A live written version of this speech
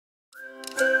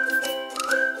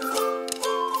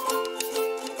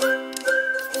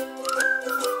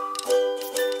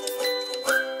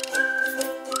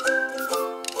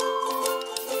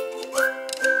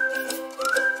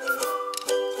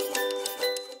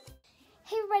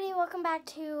welcome back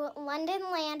to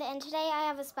LondonLand, and today I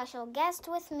have a special guest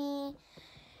with me.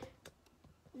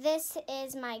 This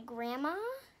is my grandma.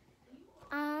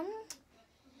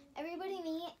 Everybody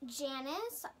meet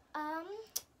Janice.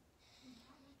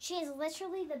 She is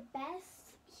literally the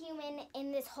best human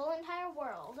in this whole entire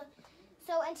world.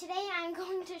 And today I'm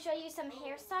going to show you some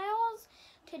hairstyles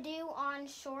to do on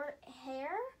short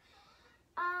hair.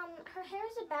 Her hair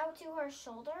is about to her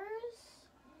shoulders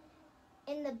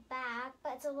in the back,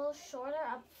 but it's a little shorter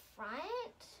up front.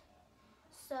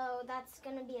 So that's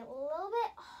going to be a little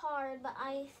bit hard, but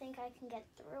I think I can get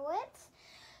through it.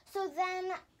 So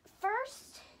then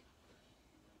first,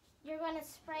 you're going to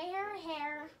spray her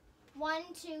hair 1,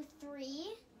 2,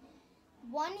 3.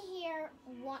 1 here,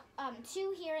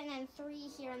 2 here, and then 3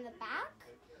 here in the back.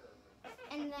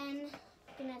 And then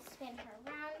I'm going to spin her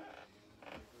around.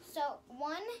 So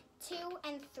 1, 2,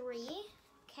 and 3,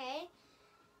 okay?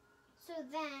 So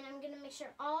then I'm going to make sure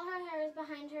all her hair is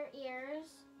behind her ears.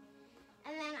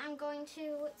 And then I'm going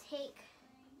to take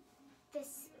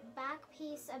this back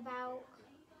piece about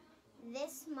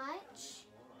this much.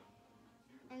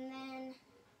 And then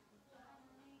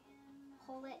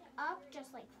pull it up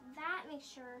just like that. Make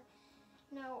sure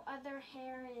no other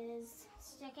hair is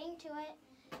sticking to it.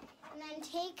 And then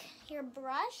take your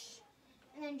brush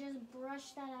and then just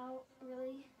brush that out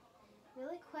really,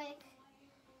 really quick.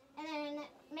 And then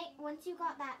once you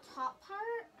got that top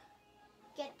part,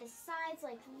 get the sides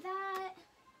like that.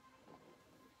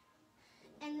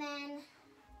 And then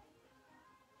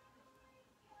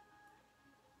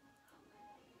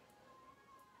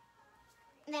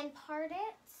part it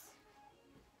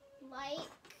like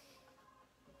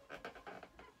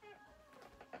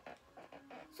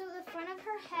so. The front of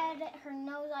her head, her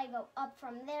nose, I go up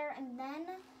from there, and then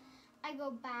I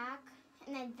go back,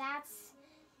 and then that's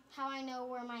how I know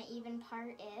where my even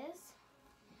part is.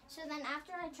 So then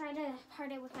after I try to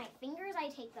part it with my fingers, I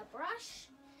take the brush,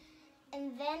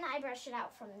 and then I brush it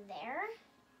out from there.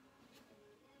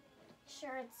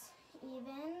 Sure it's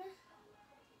even.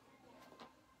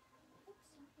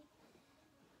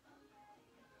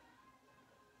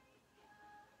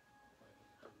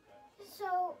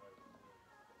 So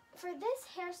for this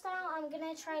hairstyle, I'm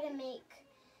gonna try to make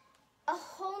a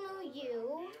whole new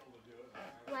you.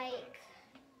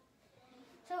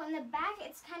 So in the back,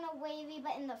 it's kind of wavy,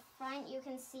 but in the front, you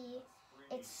can see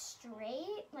it's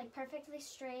straight, like perfectly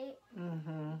straight.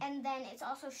 Mm-hmm. And then it's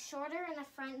also shorter in the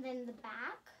front than the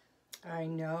back. I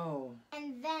know.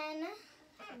 And then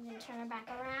I'm gonna turn her back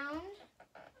around.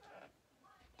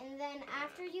 And then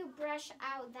after you brush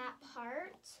out that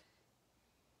part,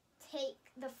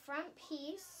 take the front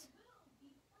piece,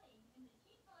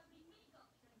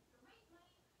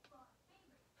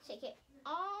 take it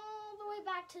all the way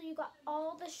back till you got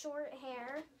all the short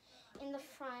hair in the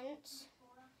front.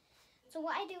 So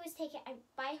what I do is take it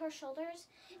by her shoulders,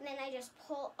 and then I just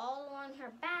pull all along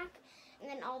her back, and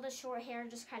then all the short hair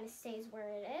just kind of stays where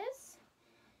it is.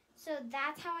 So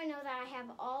that's how I know that I have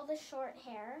all the short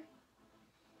hair.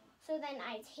 So then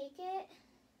I take it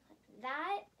like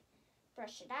that,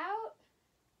 brush it out,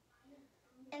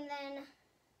 and then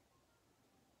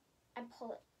I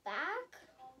pull it back,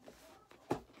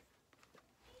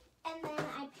 and then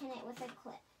I pin it with a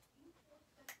clip.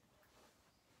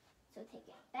 So take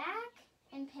it back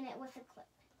and pin it with a clip.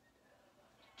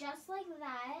 Just like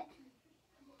that.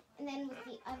 And then with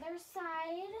the other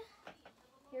side,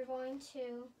 you're going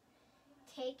to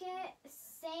take it,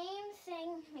 same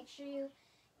thing, make sure you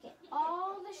get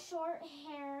all the short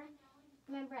hair.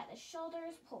 Remember at the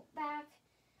shoulders, pull back,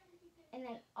 and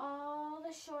then all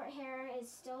the short hair is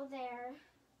still there.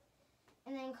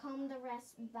 And then comb the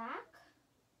rest back.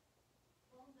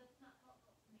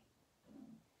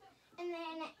 And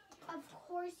then, of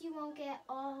course, you won't get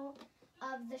all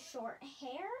of the short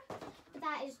hair, but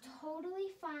that is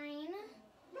totally fine.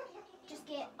 Just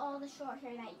get all the short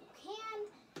hair that you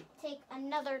can. Take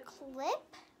another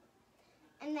clip,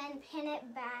 and then pin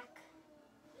it back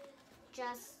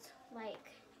just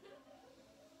like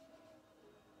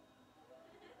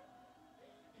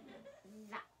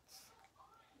that.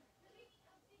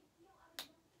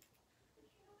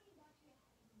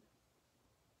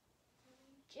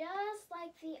 Just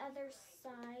like the other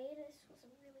side. This was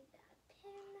a really bad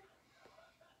pin.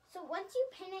 So once you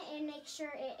pin it in, make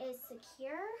sure it is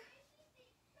secure.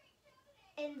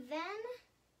 And then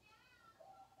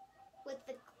with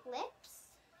the clips,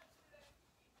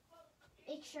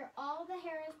 make sure all the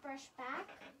hair is brushed back.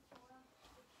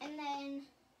 And then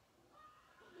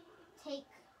take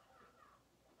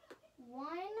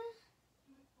one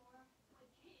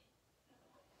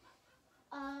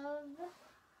of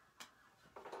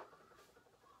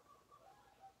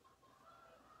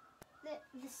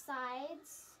the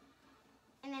sides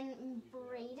and then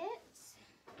braid it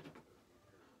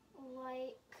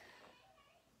like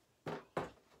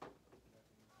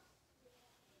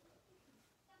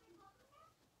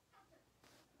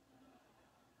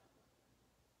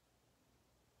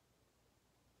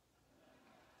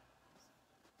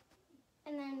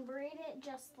and then braid it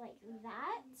just like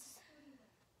that.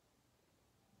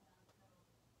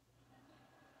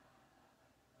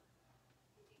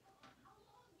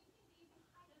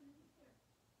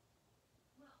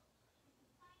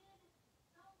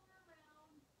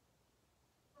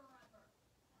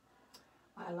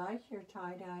 I like your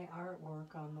tie-dye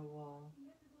artwork on the wall.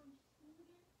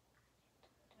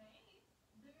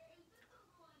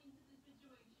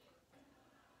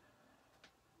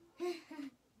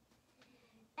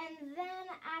 And then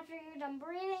after you're done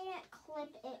braiding it,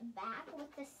 clip it back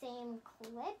with the same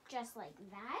clip, just like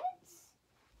that.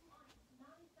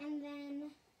 And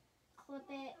then clip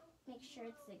it, make sure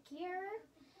it's secure.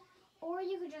 Or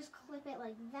you could just clip it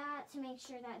like that to make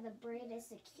sure that the braid is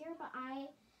secure. But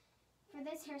for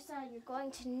this hairstyle, you're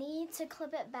going to need to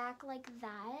clip it back like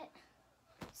that.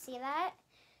 See that?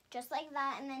 Just like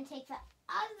that. And then take the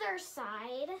other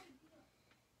side.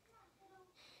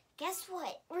 Guess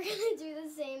what? We're going to do the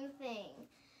same thing.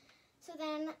 So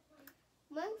then,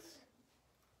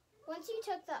 once you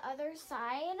took the other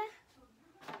side,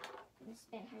 I'm going to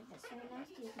spin her this way now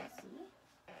so you can see.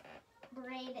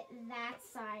 Braid that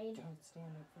side Don't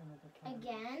stand in front of the camera.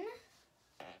 again.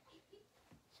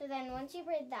 So then once you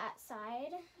braid that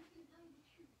side,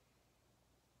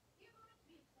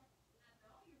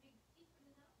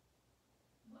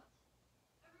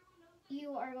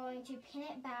 you are going to pin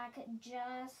it back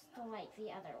just like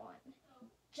the other one.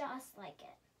 Just like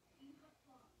it.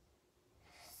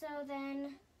 So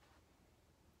then,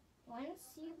 once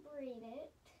you braid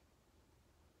it,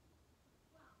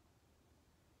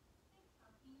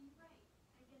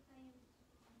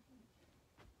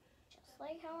 just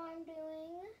like how I'm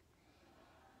doing,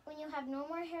 when you have no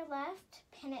more hair left,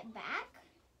 pin it back,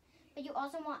 but you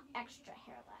also want extra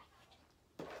hair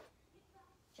left.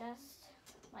 Just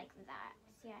like that.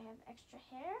 See, I have extra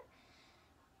hair.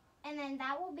 And then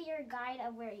that will be your guide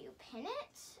of where you pin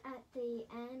it at the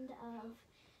end of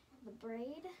the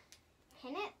braid.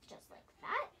 Pin it just like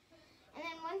that. And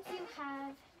then once you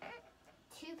have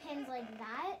 2 pins like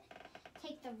that,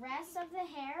 take the rest of the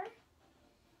hair,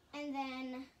 and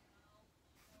then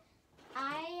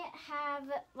I have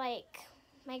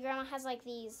my grandma has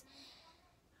these,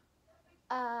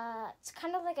 it's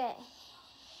kind of like a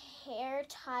hair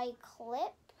tie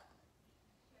clip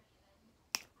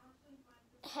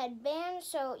headband,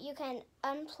 so you can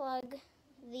unplug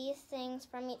these things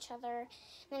from each other.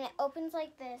 Then it opens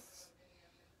like this.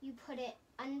 You put it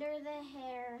under the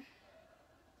hair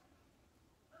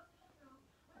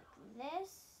like this.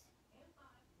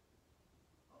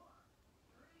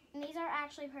 And these are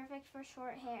actually perfect for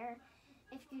short hair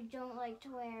if you don't like to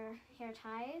wear hair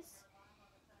ties.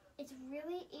 It's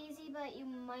really easy, but you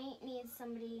might need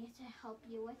somebody to help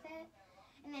you with it.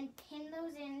 And then pin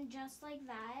those in just like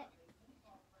that.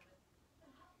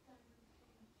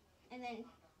 And then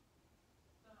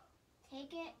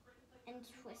take it and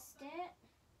twist it.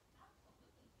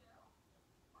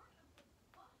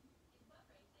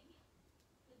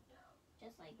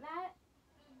 Just like that.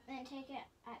 And then take it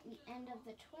at the end of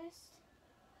the twist.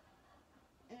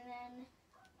 And then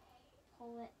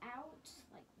pull it out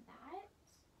like that.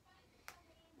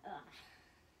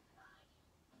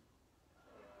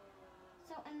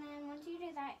 So, and then once you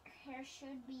do that, your hair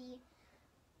should be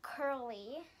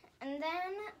curly. And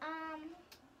then,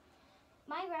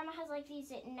 my grandma has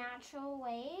these natural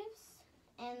waves,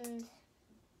 and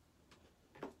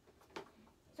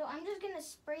so I'm just gonna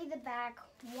spray the back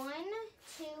 1,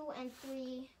 2, and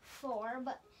 3, 4,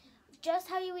 but just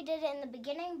how we did it in the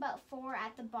beginning, but 4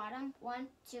 at the bottom. 1,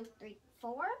 2, 3,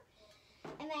 4.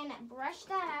 And then brush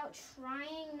that out,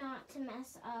 trying not to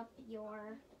mess up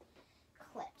your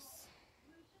clips.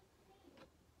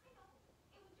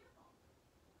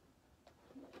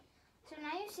 So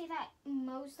now you see that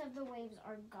most of the waves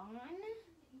are gone.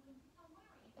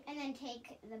 And then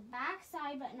take the back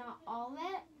side, but not all of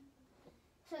it.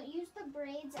 So use the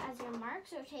braids as your mark.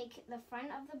 So take the front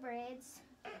of the braids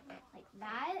like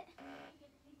that.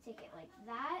 Take it like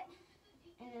that.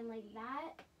 And then like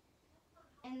that.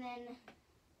 And then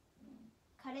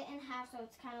cut it in half so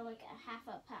it's kind of like a half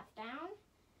up, half down.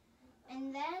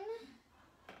 And then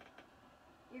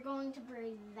you're going to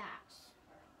braid that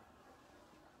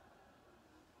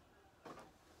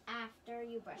after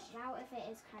you brush it out if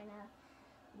it is kind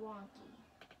of wonky.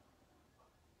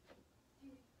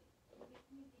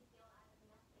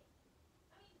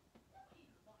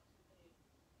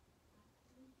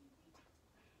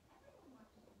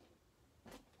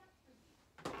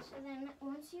 then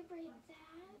once you braid that,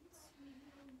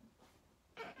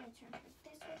 I'm going to turn it this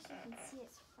way so you can see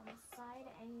it from a side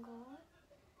angle.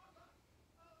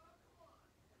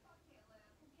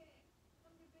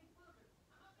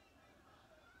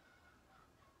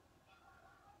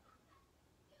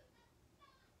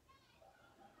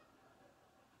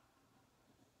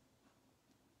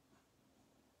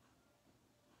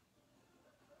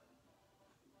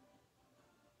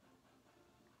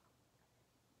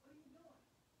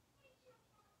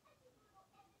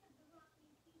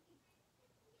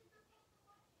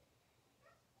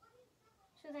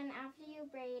 So then after you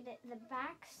braid the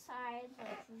back side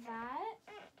like that,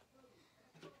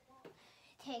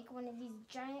 take one of these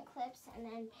giant clips and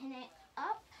then pin it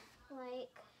up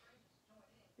like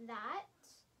that.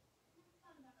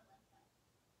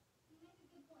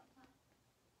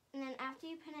 And then after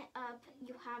you pin it up,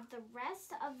 you have the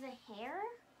rest of the hair.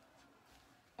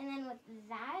 And then with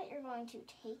that, you're going to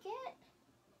take it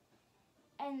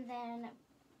and then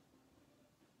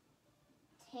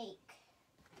take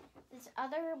this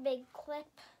other big clip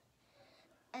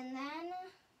and then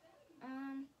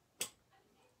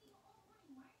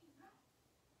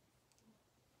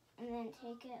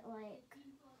take it like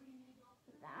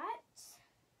that.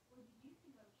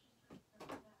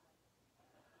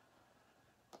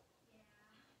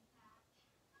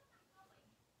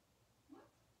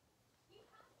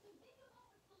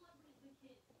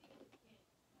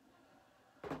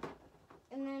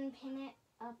 And then pin it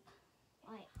up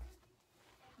like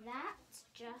that,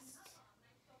 just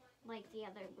like the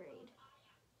other braid.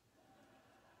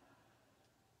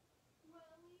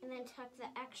 And then tuck the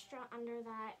extra under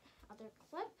that other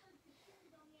clip.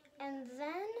 And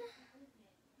then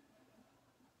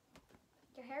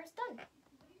your hair is done.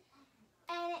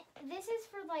 And this is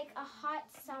for like a hot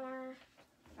summer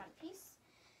front piece.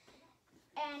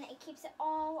 And it keeps it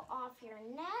all off your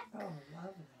neck. Oh,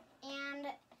 lovely. And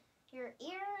your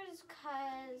ears,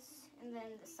 and then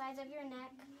the sides of your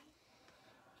neck.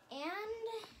 And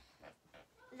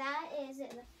that is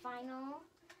the final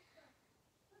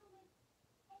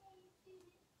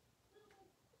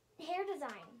hair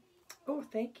design. Oh,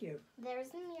 thank you. There's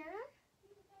the mirror.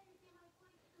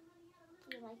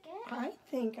 Do you like it? I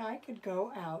think I could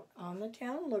go out on the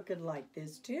town looking like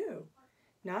this too.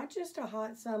 Not just a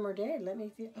hot summer day. Let me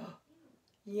see. Oh,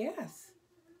 yes.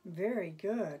 Very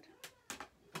good.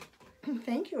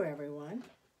 Thank you, everyone.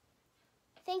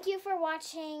 Thank you for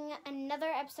watching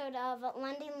another episode of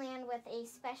LondonLand with a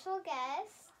special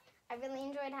guest. I really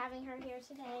enjoyed having her here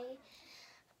today.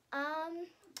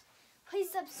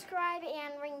 Please subscribe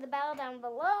and ring the bell down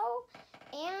below.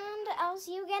 And I'll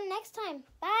see you again next time.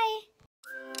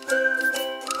 Bye.